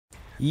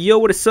Yo,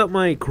 what is up,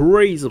 my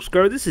crazy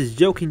subscriber? This is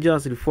Joking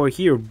Johnson 4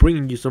 here,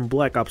 bringing you some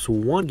Black Ops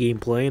 1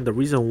 gameplay, and the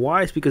reason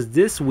why is because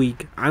this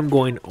week I'm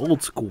going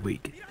old school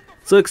week.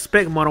 So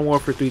expect Modern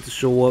Warfare 3 to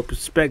show up,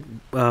 expect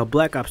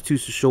Black Ops 2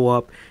 to show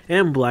up,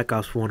 and Black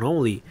Ops 1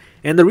 only.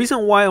 And the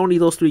reason why only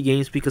those 3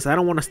 games because I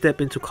don't want to step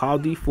into Call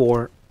of Duty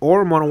 4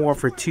 or Modern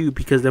Warfare 2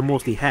 because they're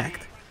mostly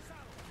hacked.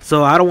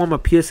 So I don't want my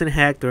PSN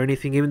hacked or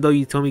anything, even though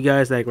you told me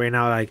guys like right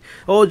now like,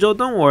 oh Joe,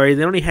 don't worry,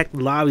 they only hack the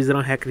lobbies, they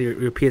don't hack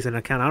your PSN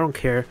account. I don't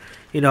care.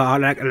 You know, I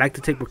like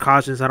to take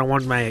precautions. I don't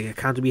want my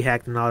account to be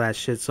hacked and all that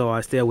shit, so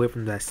I stay away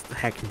from that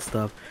hacking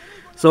stuff.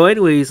 So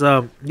anyways,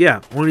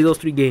 yeah, only those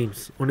 3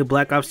 games. Only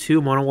Black Ops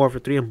 2, Modern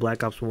Warfare 3, and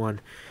Black Ops 1.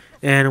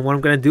 And what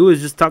I'm going to do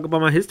is just talk about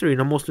my history. You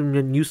know, most of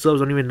the new subs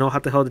don't even know how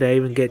the hell did I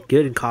even get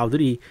good in Call of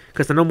Duty.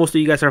 Because I know most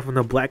of you guys are from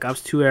the Black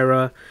Ops 2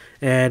 era.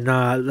 And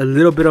a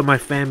little bit of my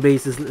fan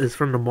base is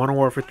from the Modern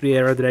Warfare 3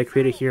 era that I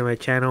created here on my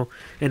channel.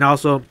 And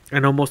also, I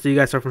know most of you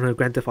guys are from the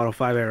Grand Theft Auto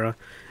 5 era.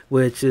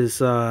 Which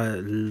is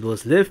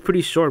was lived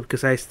pretty short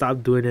because I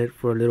stopped doing it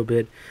for a little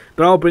bit.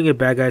 But I'll bring it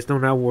back, guys.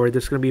 Don't not worry.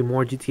 There's going to be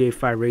more GTA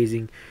 5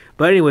 raising.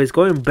 But anyways,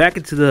 going back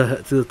into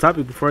the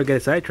topic before I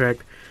get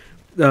sidetracked.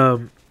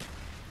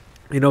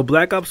 You know,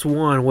 Black Ops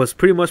 1 was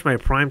pretty much my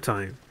prime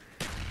time.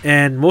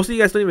 And most of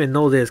you guys don't even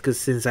know this because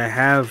since I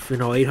have, you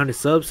know, 800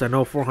 subs, I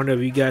know 400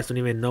 of you guys don't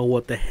even know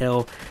what the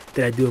hell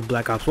did I do in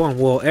Black Ops 1.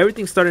 Well,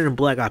 everything started in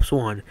Black Ops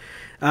 1.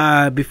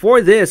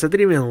 Before this, I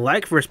didn't even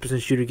like first-person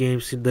shooter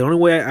games. The only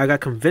way I got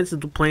convinced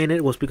into playing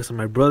it was because of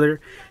my brother.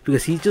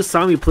 Because he just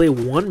saw me play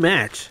one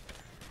match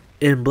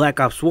in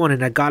Black Ops 1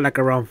 and I got like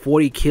around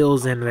 40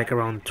 kills and like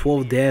around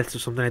 12 deaths or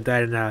something like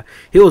that. And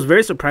he was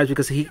very surprised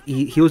because he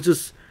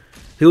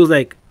was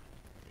like,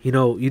 you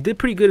know, you did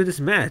pretty good in this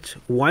match.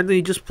 Why don't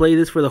you just play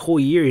this for the whole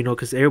year? You know,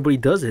 because everybody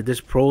does it.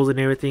 There's pros and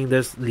everything.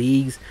 There's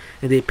leagues,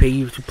 and they pay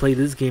you to play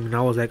this game. And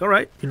I was like, all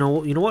right, you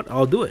know what?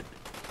 I'll do it.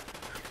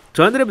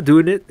 So I ended up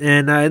doing it,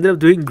 and I ended up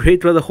doing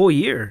great throughout the whole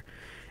year.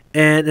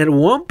 And at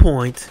one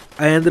point,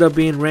 I ended up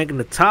being ranked in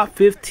the top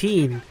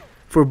 15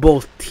 for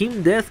both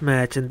Team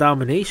Deathmatch and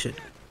Domination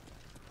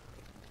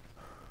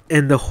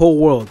in the whole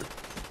world.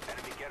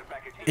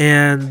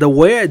 And the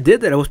way I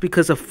did that was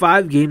because of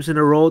 5 games in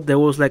a row. There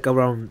was like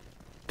around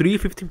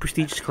 315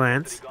 prestige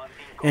clans,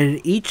 and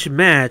in each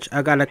match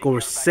I got like over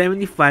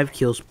 75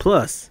 kills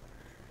plus.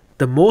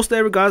 The most I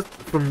ever got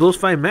from those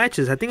 5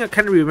 matches, I think I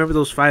kind of remember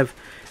those five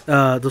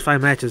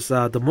matches.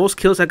 The most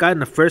kills I got in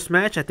the first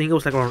match, I think it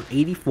was like around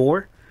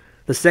 84.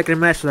 The second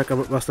match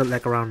was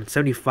like around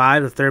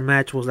 75. The third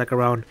match was like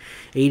around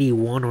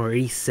 81 or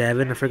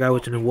 87. I forgot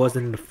which one it was.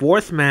 And in the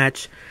fourth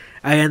match,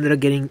 I ended up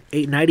getting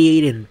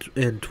 98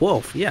 and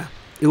 12. Yeah,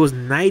 it was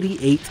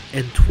 98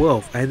 and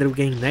 12. I ended up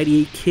getting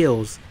 98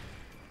 kills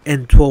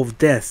and 12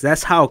 deaths.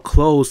 That's how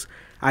close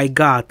I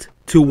got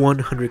to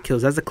 100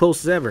 kills. That's the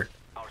closest ever.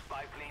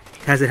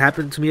 Has it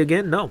happened to me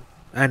again? No.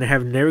 And I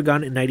have never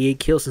gotten 98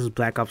 kills since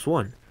Black Ops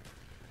 1.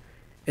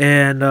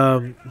 And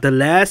the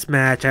last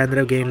match I ended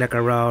up getting like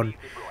around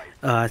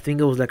I think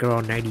it was like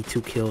around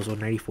 92 kills or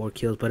 94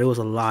 kills, but it was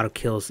a lot of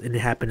kills, and it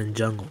happened in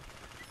jungle.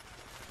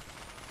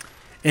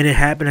 And it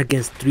happened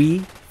against 3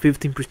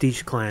 15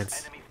 prestige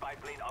clans.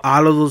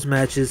 All of those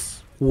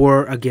matches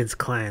were against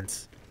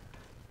clans.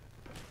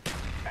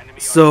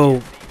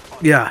 So,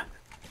 yeah.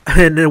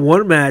 And in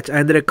one match, I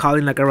ended up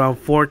calling like around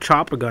 4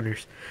 chopper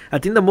gunners. I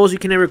think the most you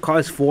can ever call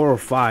is 4 or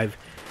 5.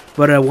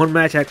 But one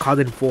match I called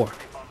in 4.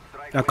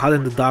 I called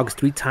in the dogs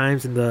 3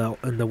 times, and the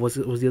what's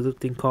the other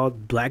thing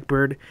called?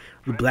 Blackbird.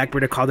 The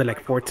Blackbird, I called it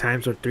like 4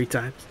 times or 3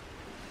 times.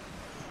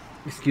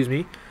 Excuse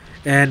me.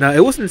 And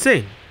it was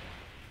insane.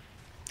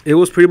 It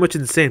was pretty much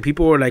insane.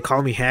 People were like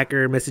calling me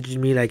hacker, messaging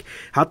me like,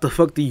 how the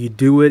fuck do you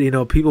do it? You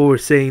know, people were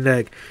saying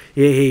like,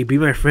 hey, be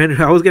my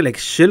friend. I was getting like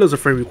shitloads of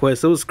friend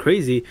requests. It was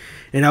crazy.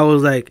 And I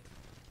was like,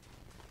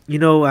 you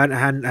know, I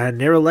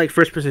never liked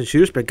first person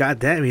shooters, but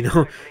goddamn, you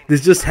know,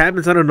 this just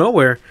happens out of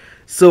nowhere.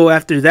 So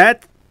after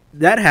that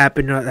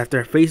happened, after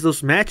I faced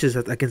those matches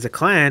against a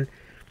clan,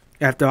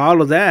 after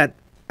all of that,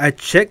 I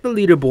checked the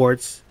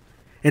leaderboards,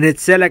 and it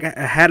said like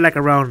I had like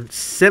around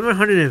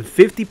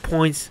 750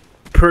 points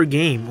per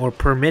game or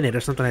per minute or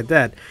something like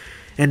that,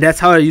 and that's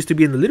how I used to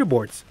be in the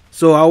leaderboards.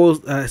 So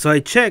I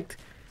checked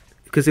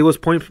because it was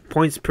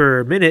points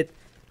per minute,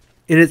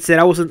 and it said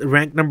I was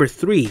ranked number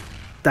 3,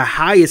 the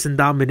highest in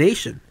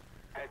domination.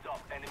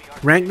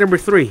 Ranked number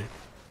 3.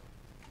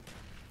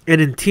 And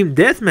in team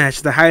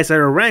deathmatch, the highest I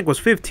ever ranked was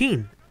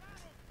 15.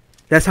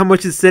 That's how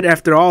much it said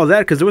after all that,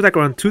 because there was like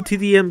around 2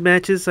 TDM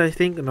matches, I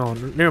think. No,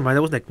 never mind.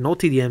 There was like no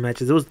TDM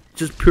matches. It was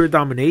just pure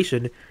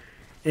domination.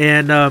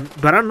 And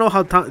but I don't know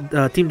how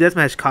team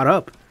deathmatch caught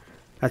up.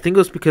 I think it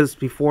was because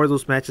before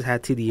those matches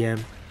had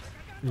TDM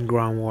in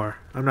Ground War.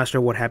 I'm not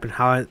sure what happened,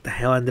 how the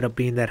hell I ended up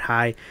being that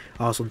high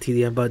also in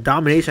TDM. But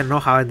domination, I know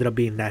how I ended up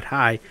being that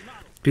high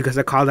because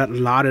I called out a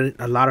lot of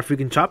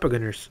freaking chopper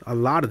gunners, a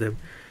lot of them,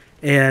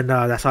 and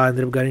that's how I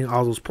ended up getting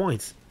all those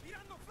points.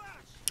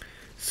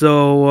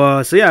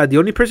 So yeah, the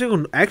only person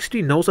who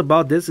actually knows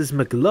about this is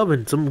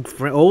McLovin, some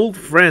old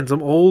friend,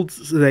 some old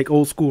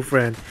school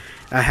friend.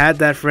 I had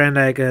that friend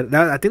I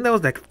think that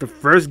was like the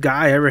first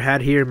guy I ever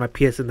had here in my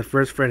PSN, the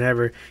first friend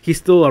ever. He's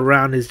still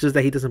around. It's just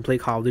that he doesn't play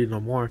Call of Duty no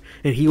more,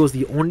 and he was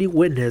the only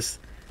witness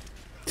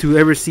to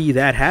ever see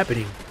that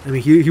happening. I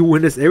mean, he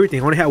witnessed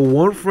everything. I only had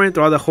one friend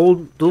throughout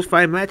those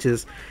 5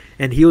 matches,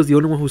 and he was the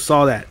only one who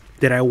saw that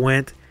I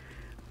went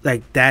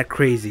like that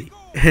crazy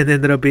and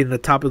ended up being the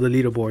top of the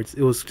leaderboards.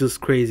 It was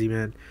just crazy,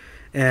 man.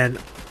 And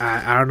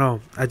I don't know.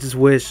 I just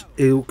wish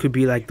it could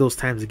be like those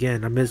times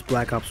again. I miss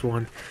Black Ops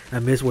 1. I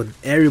miss when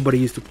everybody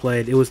used to play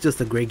it. It was just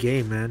a great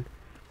game, man.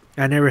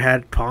 I never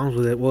had problems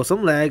with it. Well,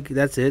 some lag,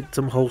 that's it.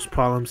 Some host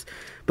problems.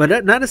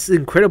 But not as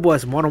incredible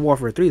as Modern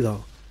Warfare 3,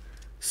 though.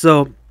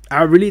 So,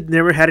 I really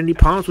never had any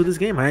problems with this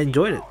game. I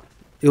enjoyed it.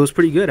 It was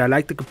pretty good. I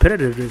liked the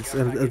competitiveness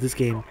of this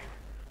game.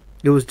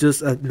 It was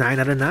just a 9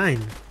 out of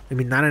 9. I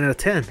mean, 9 out of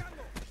 10.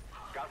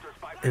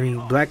 I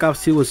mean, Black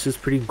Ops 2 was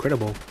just pretty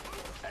incredible.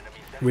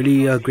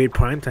 Really a great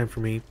prime time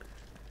for me.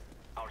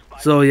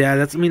 So yeah,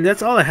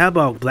 that's all I have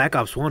about Black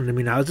Ops 1. I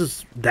mean, I was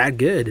just that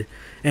good.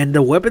 And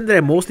the weapon that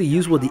I mostly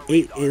used was the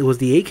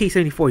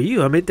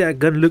AK-74U. I made that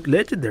gun look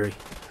legendary.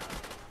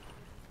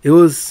 It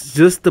was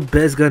just the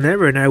best gun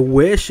ever, and I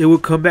wish it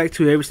would come back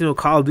to every single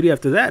Call of Duty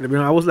after that. I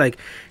mean, I was like,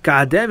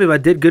 God damn, if I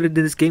did good in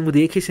this game with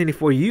the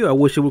AK-74U, I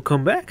wish it would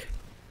come back.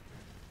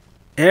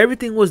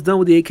 Everything was done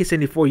with the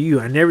AK-74U.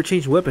 I never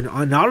changed weapon,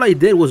 and all I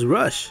did was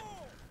rush.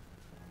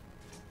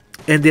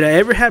 And did I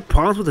ever have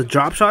problems with the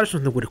drop shots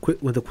with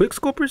the quick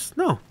scopers?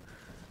 No.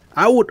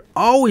 I would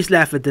always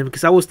laugh at them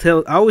because I always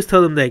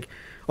tell them like,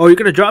 "Oh, you're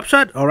gonna drop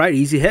shot? All right,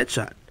 easy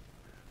headshot."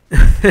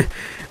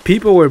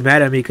 People were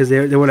mad at me because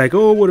they were like,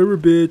 "Oh, whatever,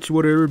 bitch,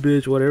 whatever,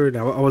 bitch, whatever." And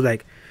I was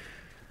like,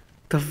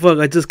 "The fuck?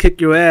 I just kicked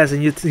your ass,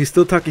 and you're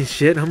still talking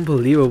shit?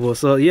 Unbelievable."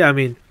 So yeah, I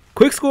mean.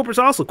 Quick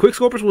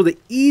scopers were the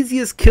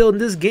easiest kill in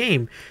this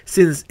game,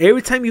 since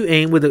every time you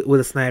aim with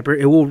a sniper,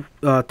 it will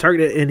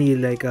target any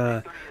like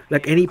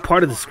any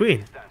part of the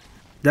screen.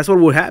 That's what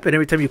would happen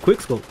every time you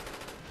quick scope.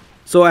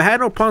 So I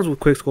had no problems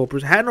with quick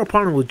scopers. I had no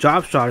problem with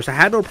drop shotters. I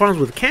had no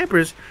problems with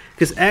campers,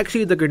 because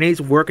actually the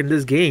grenades work in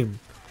this game,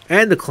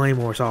 and the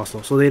claymores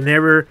also. So they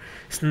never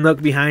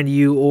snuck behind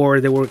you or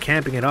they were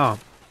camping at all.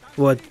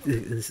 Well,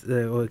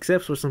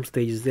 except for some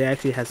stages, they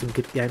actually had some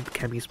good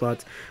camping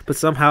spots, but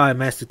somehow I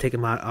managed to take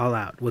them all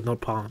out with no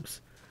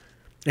problems.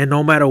 And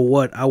no matter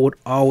what, I would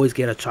always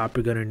get a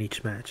chopper gunner in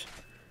each match.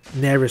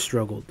 Never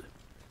struggled.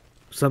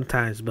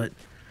 Sometimes, but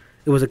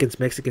it was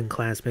against Mexican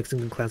clans.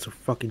 Mexican clans are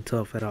fucking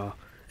tough at all,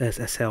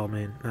 as hell,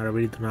 man. I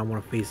really do not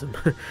want to face them.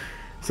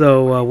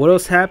 So what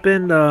else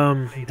happened?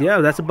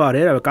 Yeah, that's about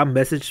it. I got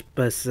messaged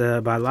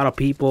by a lot of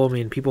people. I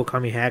mean, people call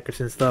me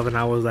hackers and stuff, and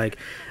I was like,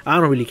 I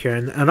don't really care.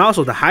 And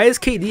also, the highest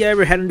KD I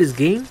ever had in this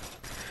game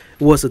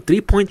was a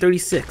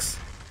 3.36.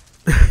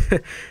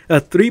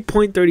 A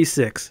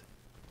 3.36.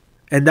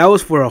 And that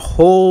was for a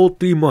whole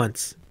 3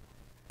 months.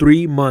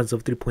 3 months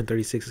of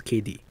 3.36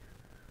 KD.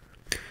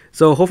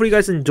 So hopefully you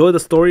guys enjoyed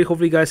the story.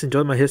 Hopefully you guys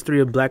enjoyed my history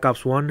of Black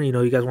Ops 1. You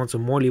know, you guys want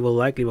some more, leave a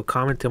like, leave a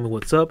comment, tell me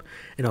what's up.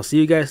 And I'll see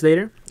you guys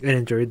later, and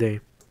enjoy your day.